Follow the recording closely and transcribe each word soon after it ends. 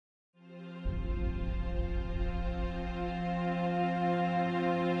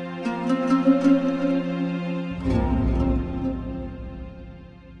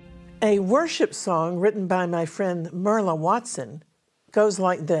A worship song written by my friend Merla Watson goes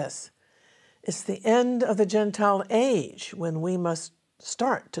like this. It's the end of the Gentile age when we must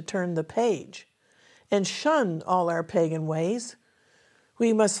start to turn the page and shun all our pagan ways.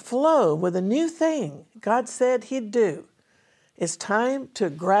 We must flow with a new thing God said He'd do. It's time to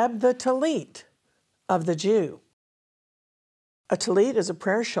grab the tallit of the Jew. A tallit is a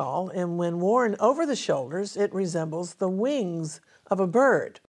prayer shawl, and when worn over the shoulders, it resembles the wings of a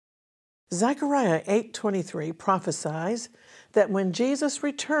bird. Zechariah 8:23 prophesies that when Jesus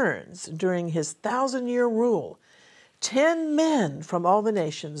returns during His 1,000-year rule, 10 men from all the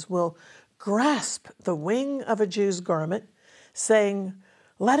nations will grasp the wing of a Jew's garment, saying,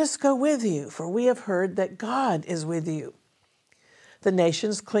 "Let us go with you, for we have heard that God is with you." The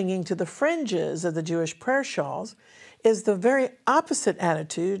nations clinging to the fringes of the Jewish prayer shawls is the very opposite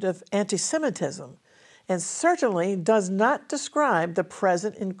attitude of anti-Semitism, and certainly does not describe the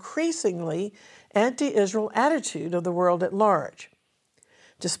present increasingly anti-Israel attitude of the world at large.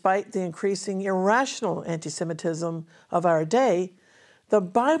 Despite the increasing irrational anti-Semitism of our day, the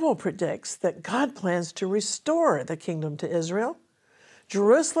Bible predicts that God plans to restore the kingdom to Israel.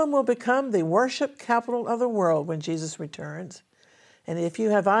 Jerusalem will become the worship capital of the world when Jesus returns. And if you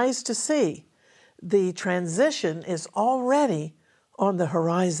have eyes to see, the transition is already on the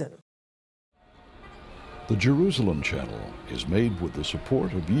horizon. The Jerusalem Channel is made with the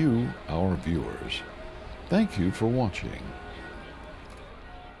support of you, our viewers. Thank you for watching.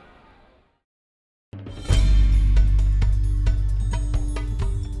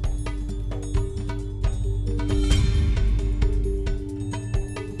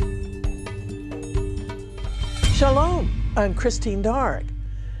 Shalom, I'm Christine Darg.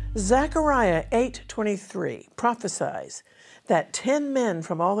 Zechariah 8:23 prophesies that 10 men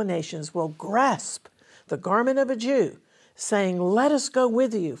from all the nations will grasp the garment of a Jew, saying, "Let us go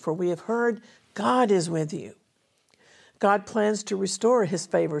with you, for we have heard God is with you." God plans to restore His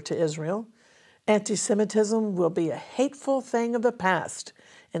favor to Israel. Anti-Semitism will be a hateful thing of the past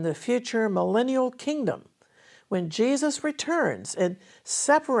in the future millennial kingdom when Jesus returns and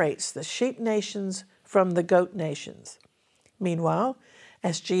separates the sheep nations from the goat nations. Meanwhile,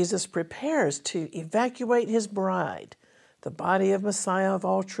 as Jesus prepares to evacuate His bride, the body of Messiah of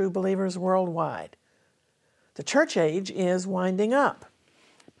all true believers worldwide, the church age is winding up.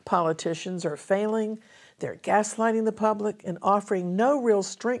 Politicians are failing, they're gaslighting the public and offering no real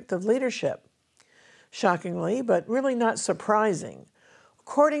strength of leadership. Shockingly, but really not surprising,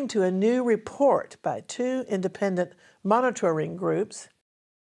 according to a new report by 2 independent monitoring groups,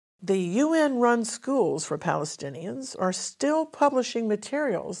 the UN-run schools for Palestinians are still publishing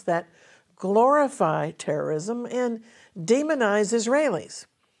materials that glorify terrorism and demonize Israelis.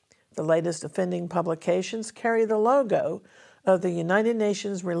 The latest offending publications carry the logo of the United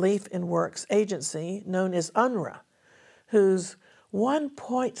Nations Relief and Works Agency, known as UNRWA, whose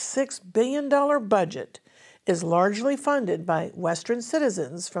 $1.6 billion budget is largely funded by Western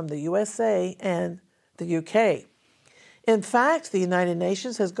citizens from the USA and the UK. In fact, the United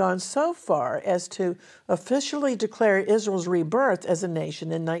Nations has gone so far as to officially declare Israel's rebirth as a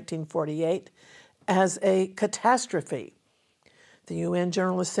nation in 1948 as a catastrophe. The UN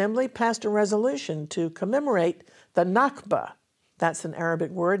General Assembly passed a resolution to commemorate the Nakba. That's an Arabic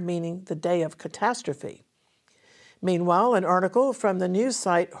word meaning the day of catastrophe. Meanwhile, an article from the news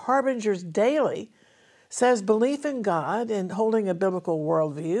site Harbinger's Daily says belief in God and holding a biblical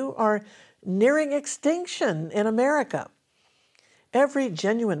worldview are nearing extinction in America. Every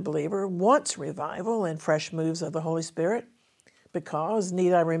genuine believer wants revival and fresh moves of the Holy Spirit because,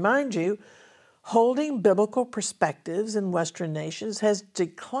 need I remind you, holding biblical perspectives in Western nations has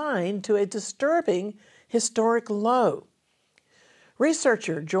declined to a disturbing historic low.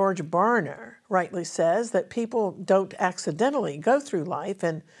 Researcher George Barner rightly says that people don't accidentally go through life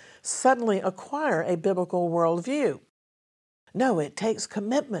and suddenly acquire a biblical worldview. No, it takes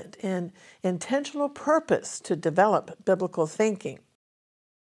commitment and intentional purpose to develop biblical thinking.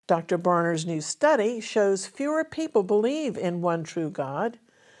 Dr. Barner's new study shows fewer people believe in one true God.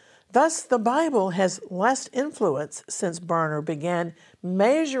 Thus, the Bible has less influence since Barner began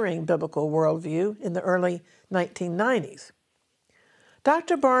measuring biblical worldview in the early 1990s.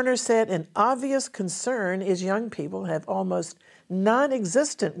 Dr. Barner said an obvious concern is young people have almost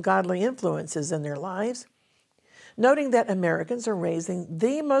non-existent godly influences in their lives, noting that Americans are raising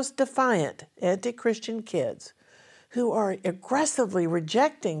the most defiant anti-Christian kids who are aggressively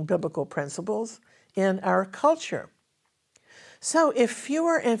rejecting biblical principles in our culture. So if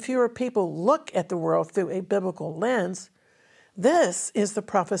fewer and fewer people look at the world through a biblical lens, This is the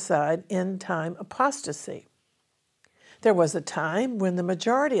prophesied end-time apostasy. There was a time when the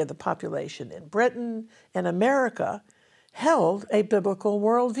majority of the population in Britain and America held a biblical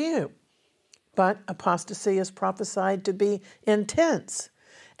worldview. But apostasy is prophesied to be intense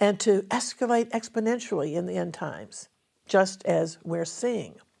and to escalate exponentially in the end times, just as we're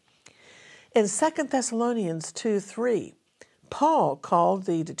seeing. In 2 Thessalonians 2:3, Paul called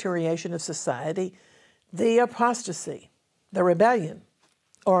the deterioration of society the apostasy, the rebellion,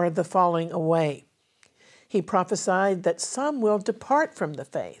 or the falling away. He prophesied that some will depart from the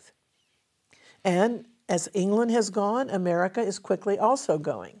faith. And as England has gone, America is quickly also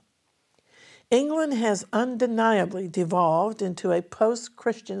going. England has undeniably devolved into a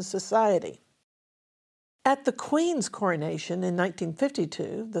post-Christian society. At the Queen's coronation in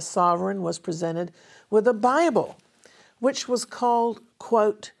 1952, the sovereign was presented with a Bible, which was called,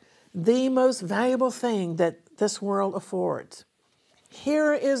 quote, the most valuable thing that this world affords.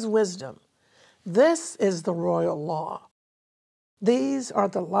 Here is wisdom. This is the royal law. These are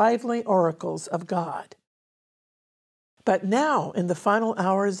the lively oracles of God. But now, in the final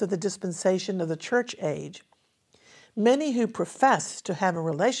hours of the dispensation of the church age, many who profess to have a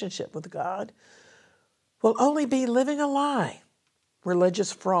relationship with God will only be living a lie,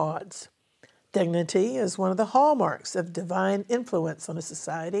 religious frauds. Dignity is one of the hallmarks of divine influence on a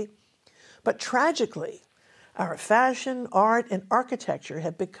society, but tragically, our fashion, art, and architecture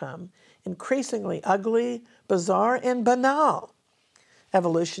have become increasingly ugly, bizarre, and banal.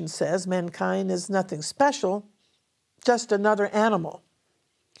 Evolution says mankind is nothing special, just another animal.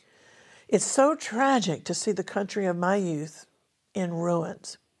 It's so tragic to see the country of my youth in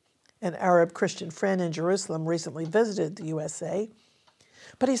ruins. An Arab Christian friend in Jerusalem recently visited the USA,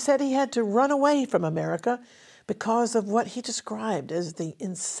 but he said he had to run away from America because of what he described as the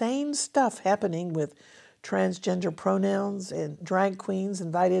insane stuff happening with transgender pronouns and drag queens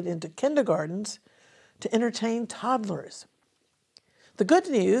invited into kindergartens to entertain toddlers. The good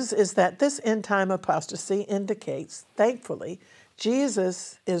news is that this end-time apostasy indicates, thankfully,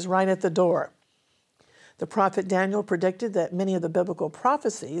 Jesus is right at the door. The prophet Daniel predicted that many of the biblical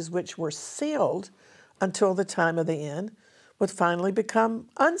prophecies, which were sealed until the time of the end, would finally become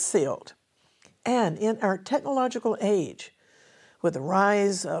unsealed. And in our technological age, with the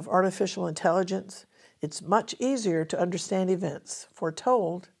rise of artificial intelligence, it's much easier to understand events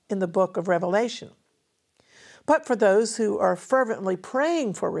foretold in the book of Revelation. But for those who are fervently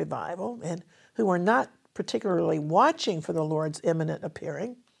praying for revival and who are not particularly watching for the Lord's imminent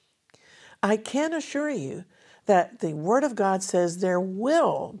appearing, I can assure you that the Word of God says there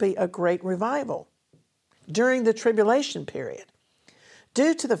will be a great revival during the tribulation period,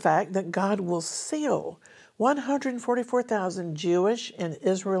 due to the fact that God will seal 144,000 Jewish and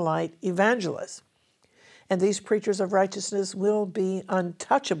Israelite evangelists, and these preachers of righteousness will be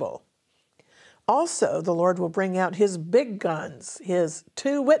untouchable. Also, the Lord will bring out his big guns, his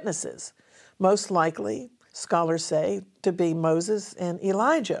two witnesses, most likely, scholars say, to be Moses and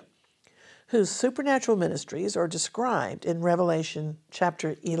Elijah, whose supernatural ministries are described in Revelation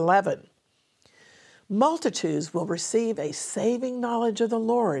chapter 11. Multitudes will receive a saving knowledge of the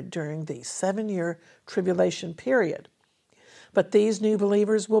Lord during the 7-year tribulation period. But these new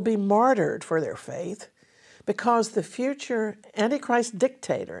believers will be martyred for their faith because the future Antichrist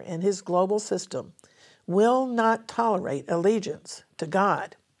dictator and his global system will not tolerate allegiance to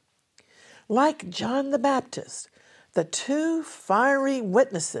God. Like John the Baptist, the two fiery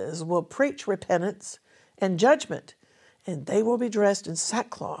witnesses will preach repentance and judgment, and they will be dressed in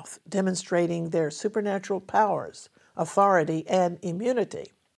sackcloth, demonstrating their supernatural powers, authority, and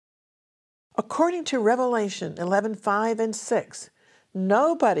immunity. According to Revelation 11:5 and 6,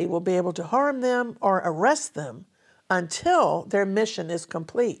 nobody will be able to harm them or arrest them until their mission is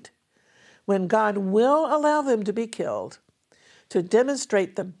complete, when God will allow them to be killed to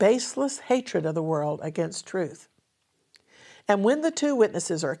demonstrate the baseless hatred of the world against truth. And when the two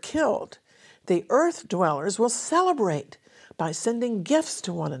witnesses are killed, the earth dwellers will celebrate by sending gifts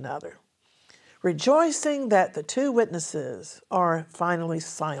to one another, rejoicing that the two witnesses are finally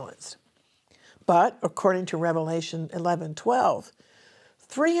silenced. But according to Revelation 11:12,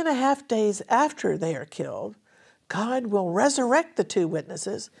 3.5 days after they are killed, God will resurrect the two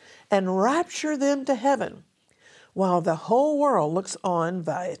witnesses and rapture them to heaven, while the whole world looks on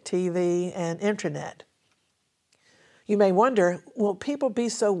via TV and internet. You may wonder, will people be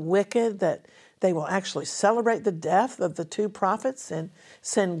so wicked that they will actually celebrate the death of the two prophets and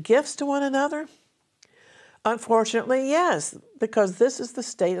send gifts to one another? Unfortunately, yes, because this is the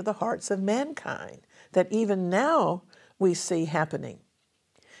state of the hearts of mankind that even now we see happening.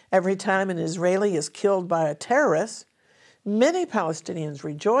 Every time an Israeli is killed by a terrorist, Many Palestinians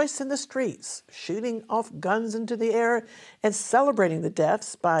rejoice in the streets, shooting off guns into the air and celebrating the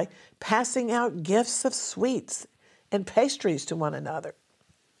deaths by passing out gifts of sweets and pastries to one another.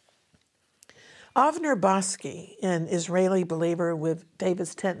 Avner Bosky, an Israeli believer with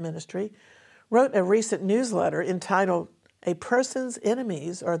David's Tent Ministry, wrote a recent newsletter entitled, "A Person's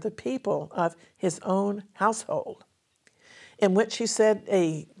Enemies Are the People of His Own Household," in which he said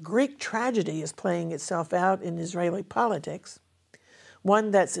a Greek tragedy is playing itself out in Israeli politics,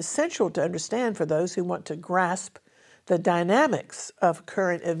 one that's essential to understand for those who want to grasp the dynamics of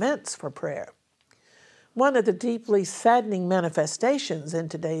current events for prayer. One of the deeply saddening manifestations in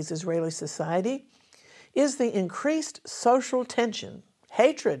today's Israeli society is the increased social tension,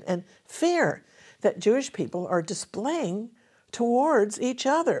 hatred, and fear that Jewish people are displaying towards each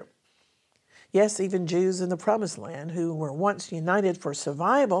other. Yes, even Jews in the Promised Land, who were once united for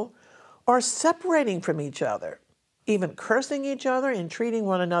survival, are separating from each other, even cursing each other and treating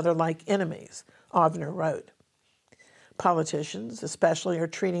one another like enemies, Avner wrote. Politicians, especially, are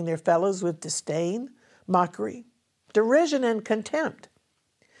treating their fellows with disdain, mockery, derision, and contempt.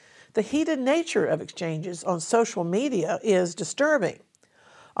 The heated nature of exchanges on social media is disturbing.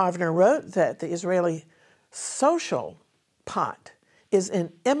 Avner wrote that the Israeli social pot is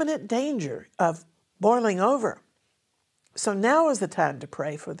in imminent danger of boiling over. So now is the time to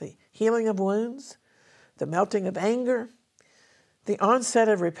pray for the healing of wounds, the melting of anger, the onset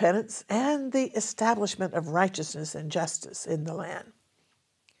of repentance, and the establishment of righteousness and justice in the land.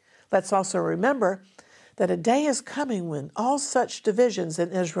 Let's also remember that a day is coming when all such divisions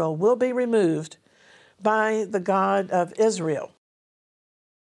in Israel will be removed by the God of Israel.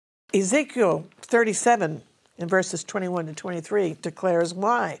 Ezekiel 37 in verses 21 to 23 declares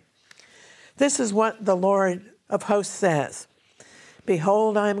why. This is what the Lord of hosts says.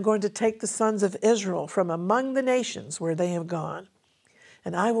 "Behold, I am going to take the sons of Israel from among the nations where they have gone,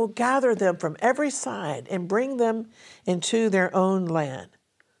 and I will gather them from every side and bring them into their own land."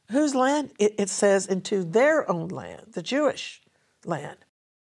 Whose land? It says into their own land, the Jewish land.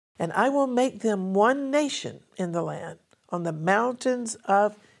 "And I will make them one nation in the land, on the mountains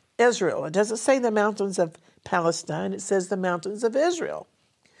of Israel." It doesn't say the mountains of Palestine, it says the mountains of Israel.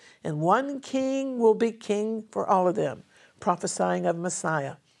 "And one king will be king for all of them," prophesying of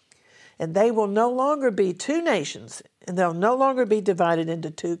Messiah. "And they will no longer be two nations, and they'll no longer be divided into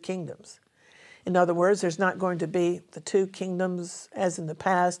two kingdoms." In other words, there's not going to be the two kingdoms as in the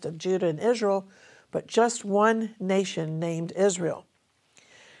past of Judah and Israel, but just one nation named Israel.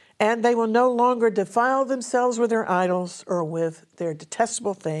 "And they will no longer defile themselves with their idols or with their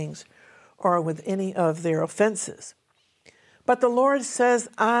detestable things or with any of their offenses. But the Lord says,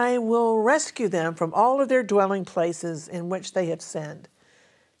 I will rescue them from all of their dwelling places in which they have sinned,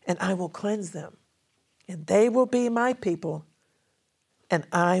 and I will cleanse them, and they will be my people, and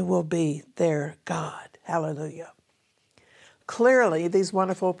I will be their God." Hallelujah. Clearly, these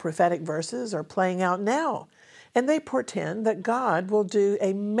wonderful prophetic verses are playing out now, and they portend that God will do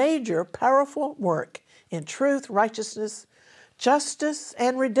a major, powerful work in truth, righteousness, justice,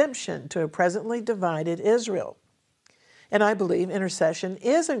 and redemption to a presently divided Israel. And I believe intercession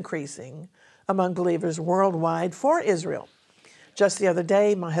is increasing among believers worldwide for Israel. Just the other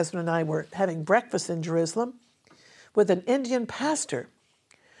day, my husband and I were having breakfast in Jerusalem with an Indian pastor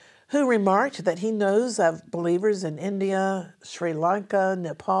who remarked that he knows of believers in India, Sri Lanka,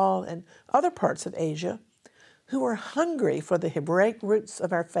 Nepal, and other parts of Asia who are hungry for the Hebraic roots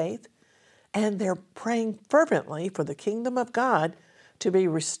of our faith, and they're praying fervently for the kingdom of God to be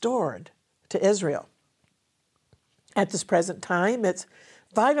restored to Israel. At this present time, it's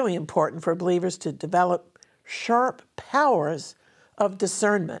vitally important for believers to develop sharp powers of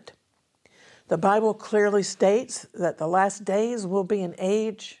discernment. The Bible clearly states that the last days will be an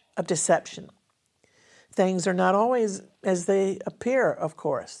age of deception. Things are not always as they appear, of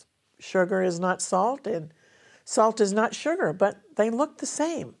course. Sugar is not salt, and salt is not sugar, but they look the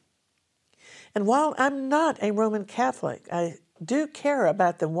same. And while I'm not a Roman Catholic, I do care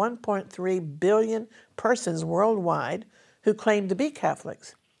about the 1.3 billion persons worldwide who claim to be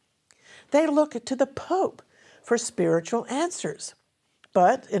Catholics. They look to the Pope for spiritual answers.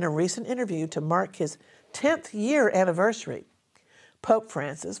 But in a recent interview to mark his 10th year anniversary, Pope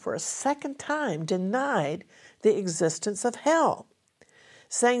Francis, for a second time, denied the existence of hell,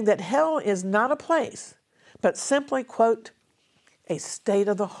 saying that hell is not a place, but simply, quote, a state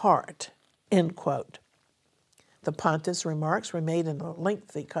of the heart, end quote. The pontiff's remarks were made in a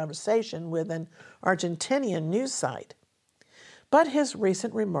lengthy conversation with an Argentinian news site. But his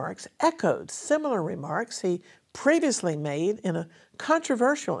recent remarks echoed similar remarks he previously made in a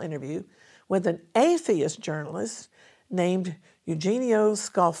controversial interview with an atheist journalist named Eugenio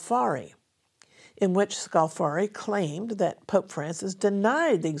Scalfari, in which Scalfari claimed that Pope Francis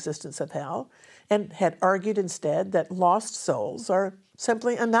denied the existence of hell and had argued instead that lost souls are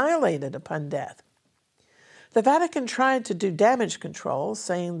simply annihilated upon death. The Vatican tried to do damage control,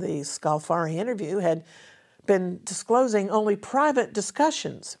 saying the Scalfari interview had been disclosing only private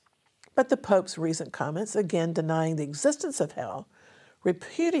discussions, but the Pope's recent comments, again denying the existence of hell,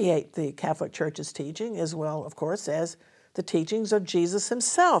 repudiate the Catholic Church's teaching, as well, of course, as the teachings of Jesus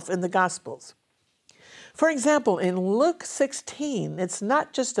himself in the Gospels. For example, in Luke 16, it's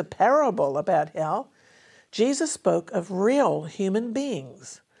not just a parable about hell. Jesus spoke of real human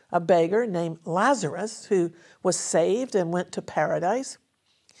beings, a beggar named Lazarus who was saved and went to paradise.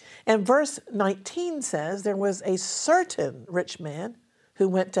 And verse 19 says there was a certain rich man who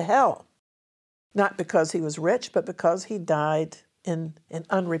went to hell, not because he was rich, but because he died in an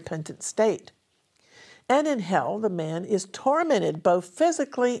unrepentant state. And in hell, the man is tormented both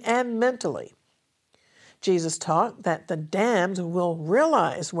physically and mentally. Jesus taught that the damned will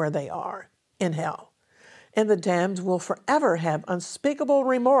realize where they are in hell, and the damned will forever have unspeakable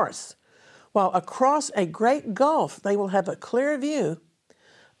remorse, while across a great gulf they will have a clear view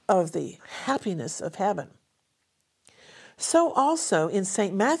of the happiness of heaven. So also in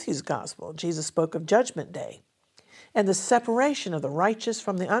St. Matthew's Gospel, Jesus spoke of Judgment Day and the separation of the righteous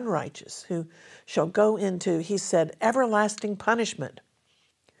from the unrighteous, who shall go into, he said, everlasting punishment.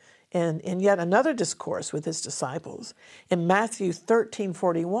 And in yet another discourse with his disciples, in Matthew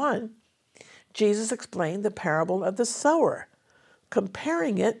 13:41, Jesus explained the parable of the sower,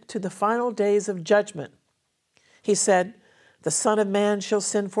 comparing it to the final days of judgment. He said, the Son of Man shall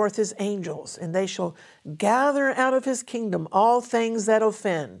send forth his angels, and they shall gather out of his kingdom all things that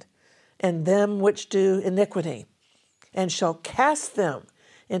offend, and them which do iniquity, and shall cast them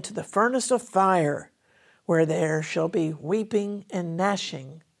into the furnace of fire, where there shall be weeping and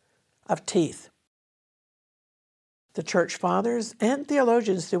gnashing of teeth. The church fathers and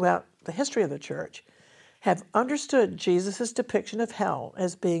theologians throughout the history of the church have understood Jesus' depiction of hell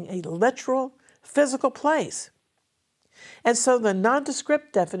as being a literal, physical place. And so the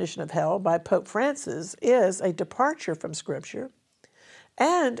nondescript definition of hell by Pope Francis is a departure from Scripture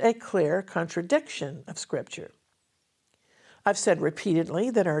and a clear contradiction of Scripture. I've said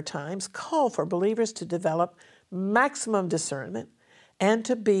repeatedly that our times call for believers to develop maximum discernment and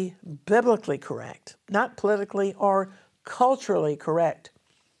to be biblically correct, not politically or culturally correct.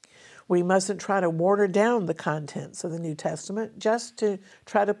 We mustn't try to water down the contents of the New Testament just to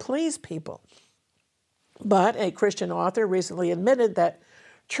try to please people. But a Christian author recently admitted that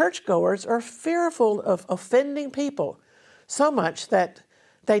churchgoers are fearful of offending people so much that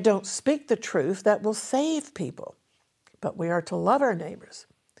they don't speak the truth that will save people. But we are to love our neighbors.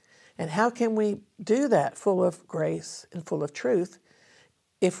 And how can we do that full of grace and full of truth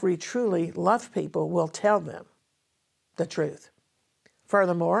if we truly love people? We'll tell them the truth.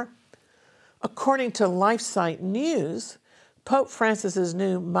 Furthermore, according to LifeSite News, Pope Francis's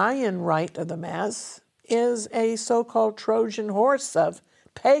new Mayan rite of the Mass is a so-called Trojan horse of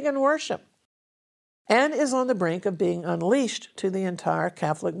pagan worship and is on the brink of being unleashed to the entire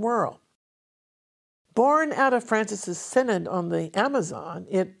Catholic world. Born out of Francis's synod on the Amazon,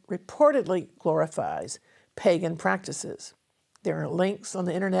 it reportedly glorifies pagan practices. There are links on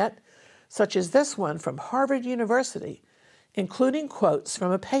the internet, such as this one from Harvard University, including quotes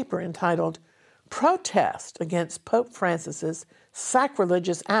from a paper entitled Protest Against Pope Francis's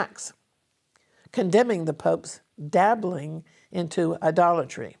Sacrilegious Acts, condemning the Pope's dabbling into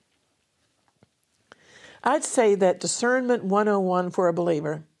idolatry. I'd say that Discernment 101 for a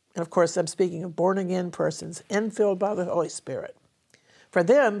believer, and of course I'm speaking of born-again persons infilled by the Holy Spirit, for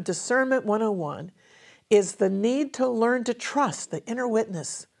them, Discernment 101 is the need to learn to trust the inner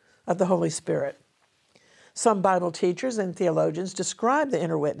witness of the Holy Spirit. Some Bible teachers and theologians describe the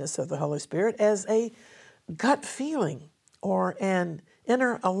inner witness of the Holy Spirit as a gut feeling or an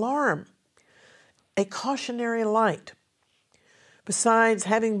inner alarm, a cautionary light. Besides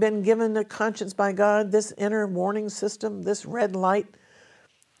having been given a conscience by God, this inner warning system, this red light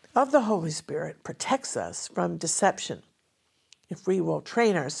of the Holy Spirit protects us from deception if we will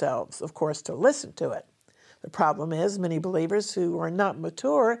train ourselves, of course, to listen to it. The problem is many believers who are not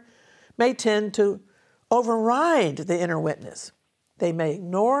mature may tend to override the inner witness. They may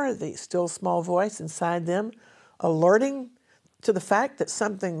ignore the still small voice inside them, alerting to the fact that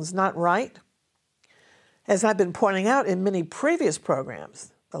something's not right. As I've been pointing out in many previous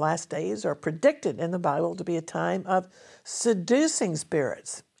programs, the last days are predicted in the Bible to be a time of seducing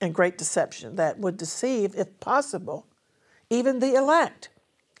spirits and great deception that would deceive, if possible, even the elect.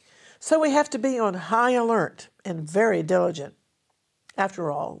 So we have to be on high alert and very diligent.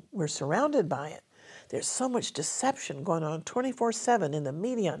 After all, we're surrounded by it. There's so much deception going on 24/7 in the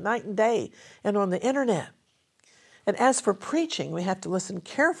media, night and day, and on the internet. And as for preaching, we have to listen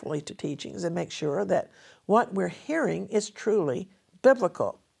carefully to teachings and make sure that what we're hearing is truly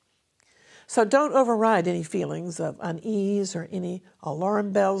biblical. So don't override any feelings of unease or any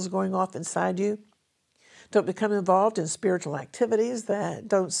alarm bells going off inside you. Don't become involved in spiritual activities that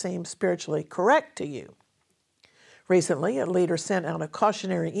don't seem spiritually correct to you. Recently, a leader sent out a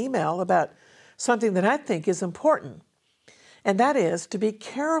cautionary email about something that I think is important, and that is to be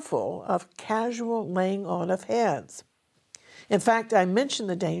careful of casual laying on of hands. In fact, I mention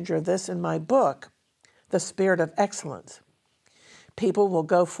the danger of this in my book, The Spirit of Excellence. People will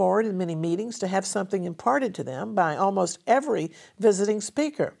go forward in many meetings to have something imparted to them by almost every visiting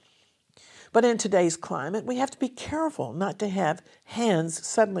speaker. But in today's climate, we have to be careful not to have hands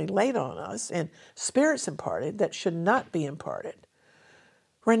suddenly laid on us and spirits imparted that should not be imparted.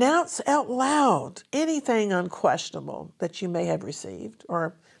 Renounce out loud anything unquestionable that you may have received,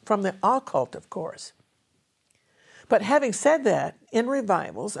 or from the occult, of course. But having said that, in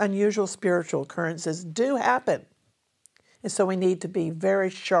revivals, unusual spiritual occurrences do happen. And so we need to be very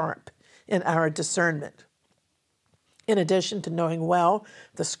sharp in our discernment. In addition to knowing well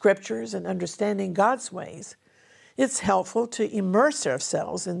the scriptures and understanding God's ways, it's helpful to immerse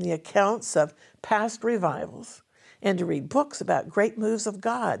ourselves in the accounts of past revivals and to read books about great moves of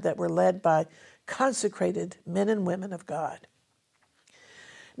God that were led by consecrated men and women of God.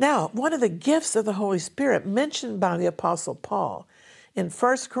 Now, one of the gifts of the Holy Spirit mentioned by the Apostle Paul in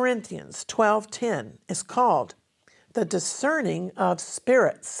 1 Corinthians 12:10 is called the discerning of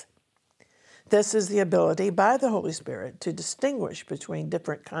spirits. This is the ability by the Holy Spirit to distinguish between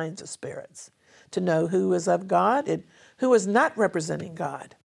different kinds of spirits, to know who is of God and who is not representing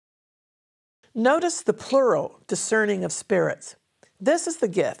God. Notice the plural, discerning of spirits. This is the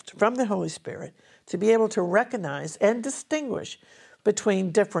gift from the Holy Spirit to be able to recognize and distinguish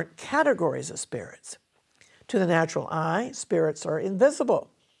between different categories of spirits. To the natural eye, spirits are invisible,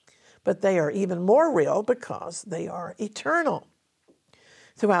 but they are even more real because they are eternal.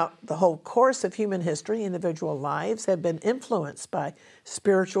 Throughout the whole course of human history, individual lives have been influenced by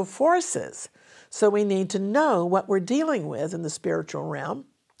spiritual forces. So we need to know what we're dealing with in the spiritual realm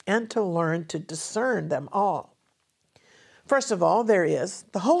and to learn to discern them all. First of all, there is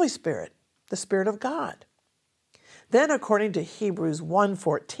the Holy Spirit, the Spirit of God. Then, according to Hebrews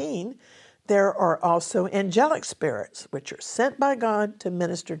 1:14, there are also angelic spirits, which are sent by God to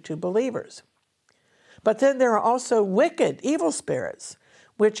minister to believers. But then there are also wicked, evil spirits,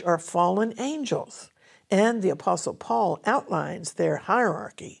 which are fallen angels. And the Apostle Paul outlines their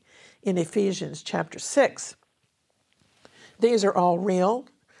hierarchy in Ephesians chapter 6. These are all real,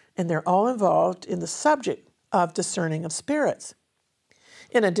 and they're all involved in the subject of discerning of spirits.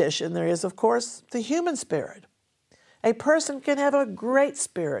 In addition, there is, of course, the human spirit. A person can have a great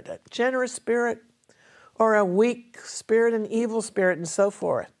spirit, a generous spirit, or a weak spirit, an evil spirit, and so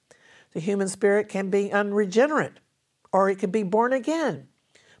forth. The human spirit can be unregenerate, or it can be born again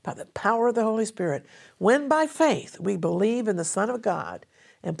by the power of the Holy Spirit, when by faith we believe in the Son of God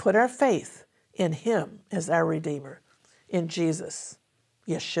and put our faith in Him as our Redeemer, in Jesus,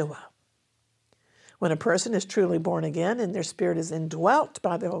 Yeshua. When a person is truly born again and their spirit is indwelt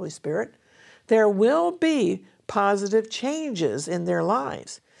by the Holy Spirit, there will be positive changes in their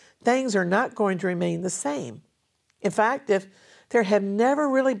lives. Things are not going to remain the same. In fact, if there have never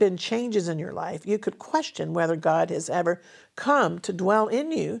really been changes in your life, you could question whether God has ever come to dwell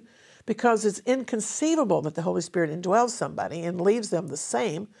in you, because it's inconceivable that the Holy Spirit indwells somebody and leaves them the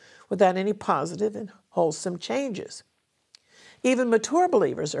same without any positive and wholesome changes. Even mature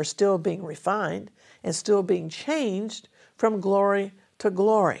believers are still being refined and still being changed from glory to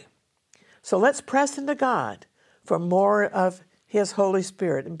glory. So let's press into God for more of His Holy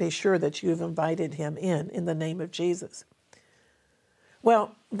Spirit and be sure that you've invited Him in the name of Jesus.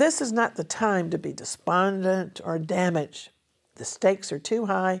 Well, this is not the time to be despondent or damaged. The stakes are too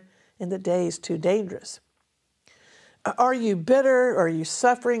high and the day is too dangerous. Are you bitter? Are you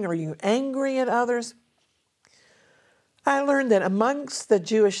suffering? Are you angry at others? I learned that amongst the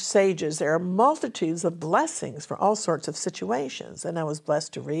Jewish sages, there are multitudes of blessings for all sorts of situations. And I was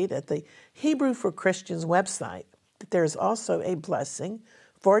blessed to read at the Hebrew for Christians website that there is also a blessing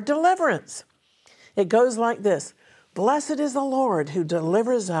for deliverance. It goes like this: Blessed is the Lord who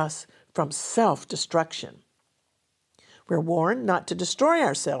delivers us from self-destruction. We're warned not to destroy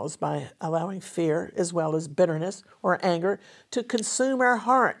ourselves by allowing fear as well as bitterness or anger to consume our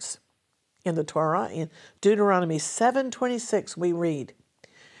hearts. In the Torah, in Deuteronomy 7:26, we read,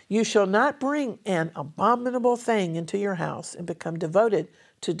 You shall not bring an abominable thing into your house and become devoted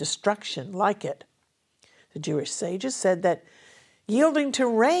to destruction like it. The Jewish sages said that yielding to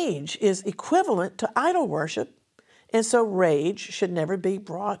rage is equivalent to idol worship, and so rage should never be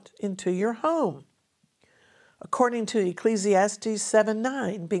brought into your home. According to Ecclesiastes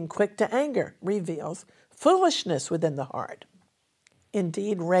 7:9, being quick to anger reveals foolishness within the heart.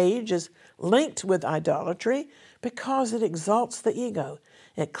 Indeed, rage is linked with idolatry because it exalts the ego.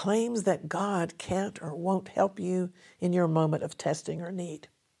 It claims that God can't or won't help you in your moment of testing or need.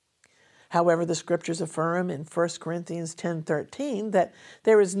 However, the scriptures affirm in 1 Corinthians 10:13 that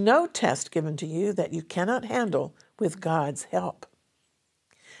there is no test given to you that you cannot handle with God's help.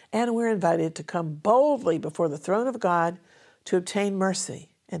 And we're invited to come boldly before the throne of God to obtain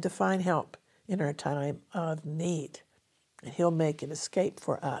mercy and to find help in our time of need. And He'll make an escape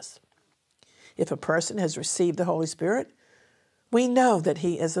for us. If a person has received the Holy Spirit, we know that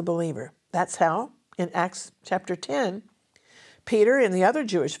he is a believer. That's how, in Acts chapter 10, Peter and the other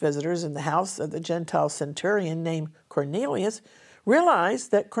Jewish visitors in the house of the Gentile centurion named Cornelius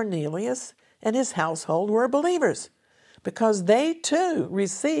realized that Cornelius and his household were believers because they too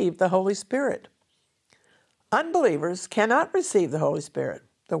received the Holy Spirit. Unbelievers cannot receive the Holy Spirit.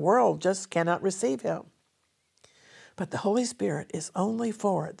 The world just cannot receive Him. But the Holy Spirit is only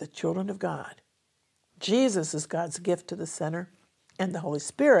for the children of God. Jesus is God's gift to the sinner, and the Holy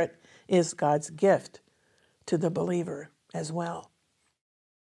Spirit is God's gift to the believer as well.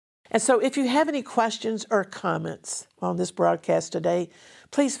 And so if you have any questions or comments on this broadcast today,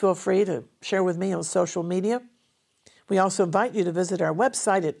 please feel free to share with me on social media. We also invite you to visit our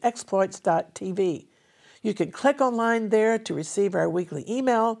website at exploits.tv. You can click online there to receive our weekly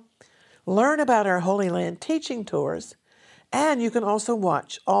email, learn about our Holy Land teaching tours, and you can also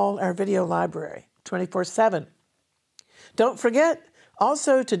watch all our video library 24/7. Don't forget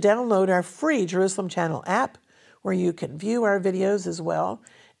also to download our free Jerusalem Channel app, where you can view our videos as well.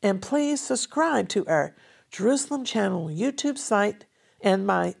 And please subscribe to our Jerusalem Channel YouTube site and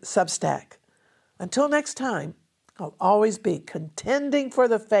my Substack. Until next time, I'll always be contending for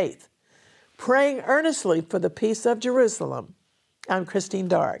the faith, praying earnestly for the peace of Jerusalem. I'm Christine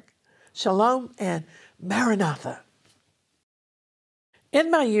Darg. Shalom and Maranatha. In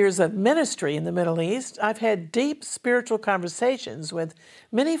my years of ministry in the Middle East, I've had deep spiritual conversations with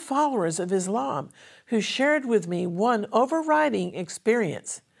many followers of Islam who shared with me one overriding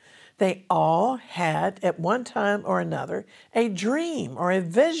experience. They all had, at one time or another, a dream or a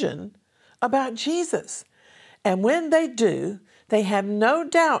vision about Jesus. And when they do, they have no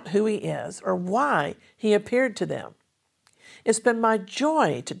doubt who He is or why He appeared to them. It's been my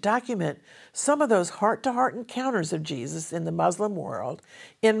joy to document some of those heart-to-heart encounters of Jesus in the Muslim world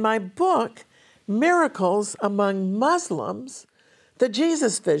in my book, Miracles Among Muslims, The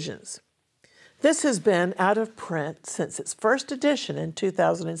Jesus Visions. This has been out of print since its first edition in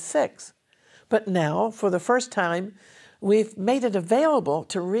 2006, but now, for the first time, we've made it available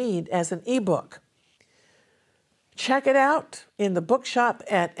to read as an ebook. Check it out in the bookshop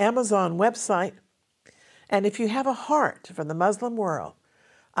at Amazon website. And if you have a heart for the Muslim world,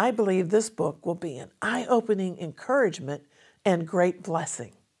 I believe this book will be an eye-opening encouragement and great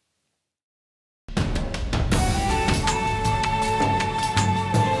blessing.